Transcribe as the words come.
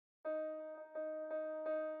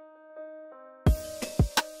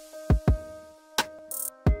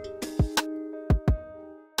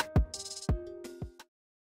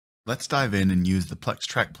Let's dive in and use the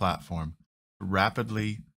PlexTrac platform to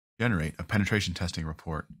rapidly generate a penetration testing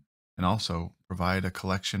report and also provide a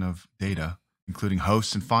collection of data, including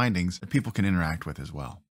hosts and findings that people can interact with as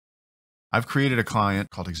well. I've created a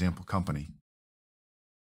client called Example Company.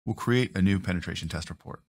 We'll create a new penetration test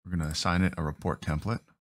report. We're going to assign it a report template.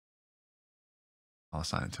 I'll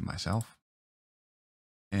assign it to myself.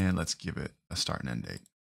 And let's give it a start and end date.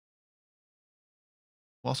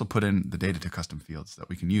 We'll also put in the data to custom fields that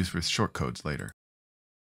we can use for shortcodes later.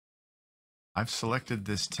 I've selected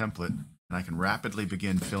this template and I can rapidly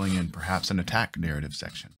begin filling in perhaps an attack narrative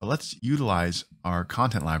section. But let's utilize our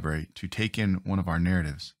content library to take in one of our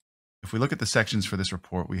narratives. If we look at the sections for this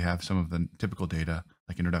report, we have some of the typical data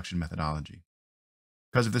like introduction methodology.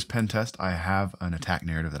 Because of this pen test, I have an attack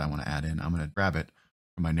narrative that I want to add in. I'm going to grab it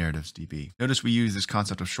from my narratives DB. Notice we use this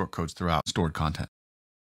concept of shortcodes throughout stored content.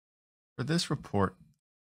 For this report,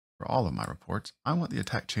 for all of my reports, I want the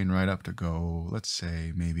attack chain write-up to go, let's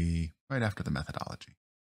say, maybe right after the methodology.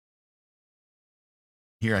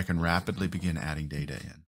 Here I can rapidly begin adding data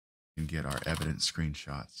in and get our evidence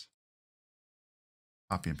screenshots.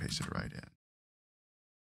 Copy and paste it right in.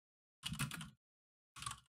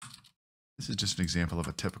 This is just an example of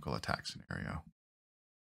a typical attack scenario.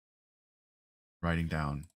 Writing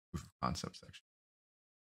down proof of concept section.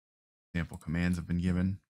 Example commands have been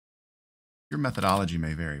given. Your methodology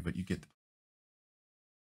may vary, but you get the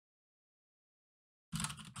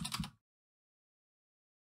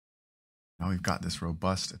Now we've got this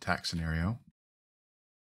robust attack scenario.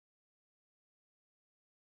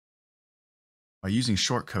 By using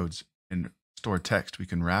shortcodes in stored text, we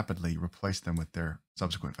can rapidly replace them with their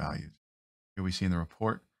subsequent values. Here we see in the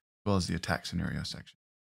report, as well as the attack scenario section.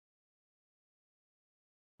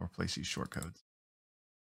 Or replace these shortcodes.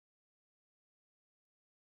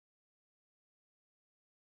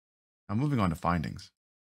 Now moving on to findings.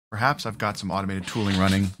 Perhaps I've got some automated tooling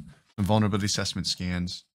running, some vulnerability assessment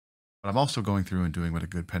scans, but I'm also going through and doing what a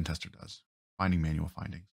good pen tester does, finding manual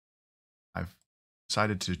findings. I've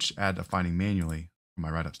decided to add a finding manually from my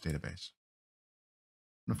write-ups database.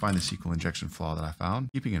 I'm going to find the SQL injection flaw that I found,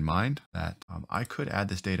 keeping in mind that I could add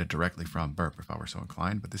this data directly from burp if I were so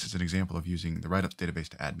inclined, but this is an example of using the write-ups database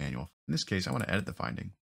to add manual. In this case, I want to edit the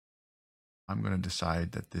finding. I'm going to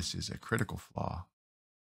decide that this is a critical flaw.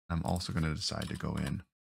 I'm also going to decide to go in and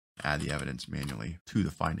add the evidence manually to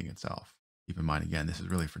the finding itself. Keep in mind, again, this is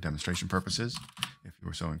really for demonstration purposes. If you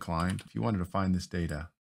were so inclined, if you wanted to find this data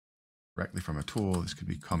directly from a tool, this could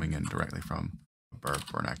be coming in directly from a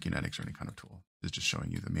burp or an Acunetics or any kind of tool. This is just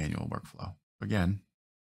showing you the manual workflow. Again,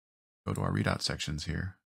 go to our readout sections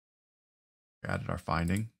here. We added our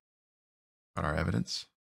finding, got our evidence.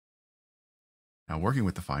 Now working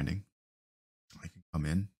with the finding, I can come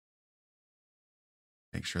in,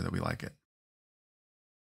 make sure that we like it.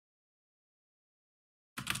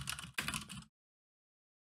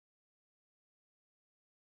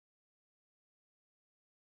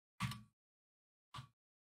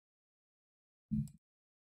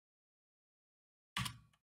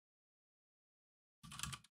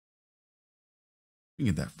 We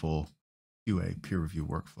get that full QA peer review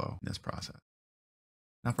workflow in this process.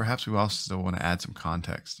 Now, perhaps we also want to add some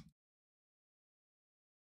context.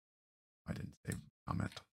 I didn't save a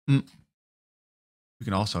comment. We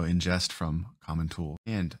can also ingest from common tools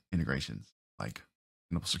and integrations like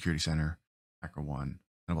Tenable Security Center, HackerOne,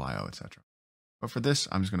 Tenable.io, etc. But for this,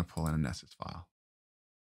 I'm just going to pull in a Nessus file.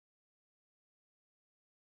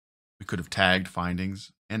 We could have tagged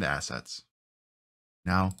findings and assets.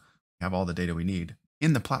 Now we have all the data we need.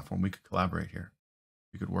 In the platform, we could collaborate here.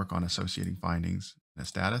 We could work on associating findings and a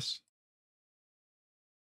status.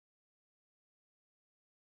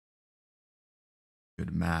 We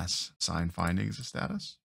could mass assign findings a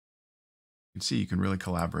status. You can see you can really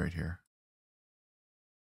collaborate here.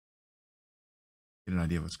 Get an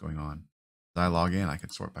idea of what's going on. As I log in, I can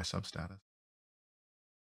sort by substatus.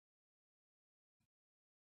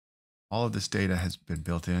 All of this data has been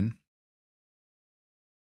built in,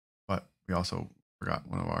 but we also forgot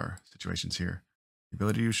one of our situations here. The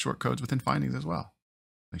ability to use shortcodes within findings as well.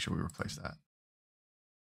 Make sure we replace that.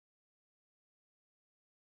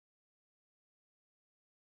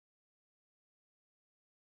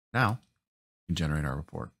 Now, we can generate our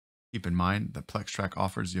report. Keep in mind that PlexTrac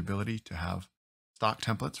offers the ability to have stock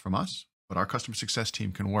templates from us, but our customer success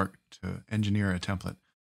team can work to engineer a template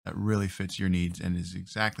that really fits your needs and is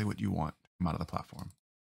exactly what you want to come out of the platform.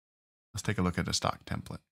 Let's take a look at a stock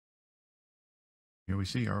template. Here we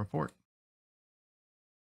see our report.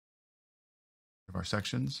 We have our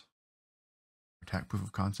sections, attack proof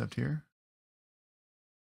of concept here.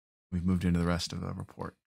 We've moved into the rest of the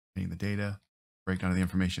report, getting the data, breakdown of the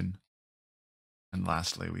information. And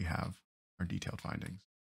lastly, we have our detailed findings.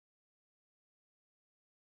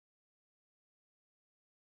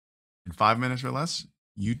 In 5 minutes or less,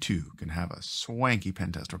 you too can have a swanky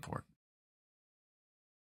pen test report.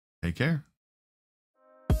 Take care.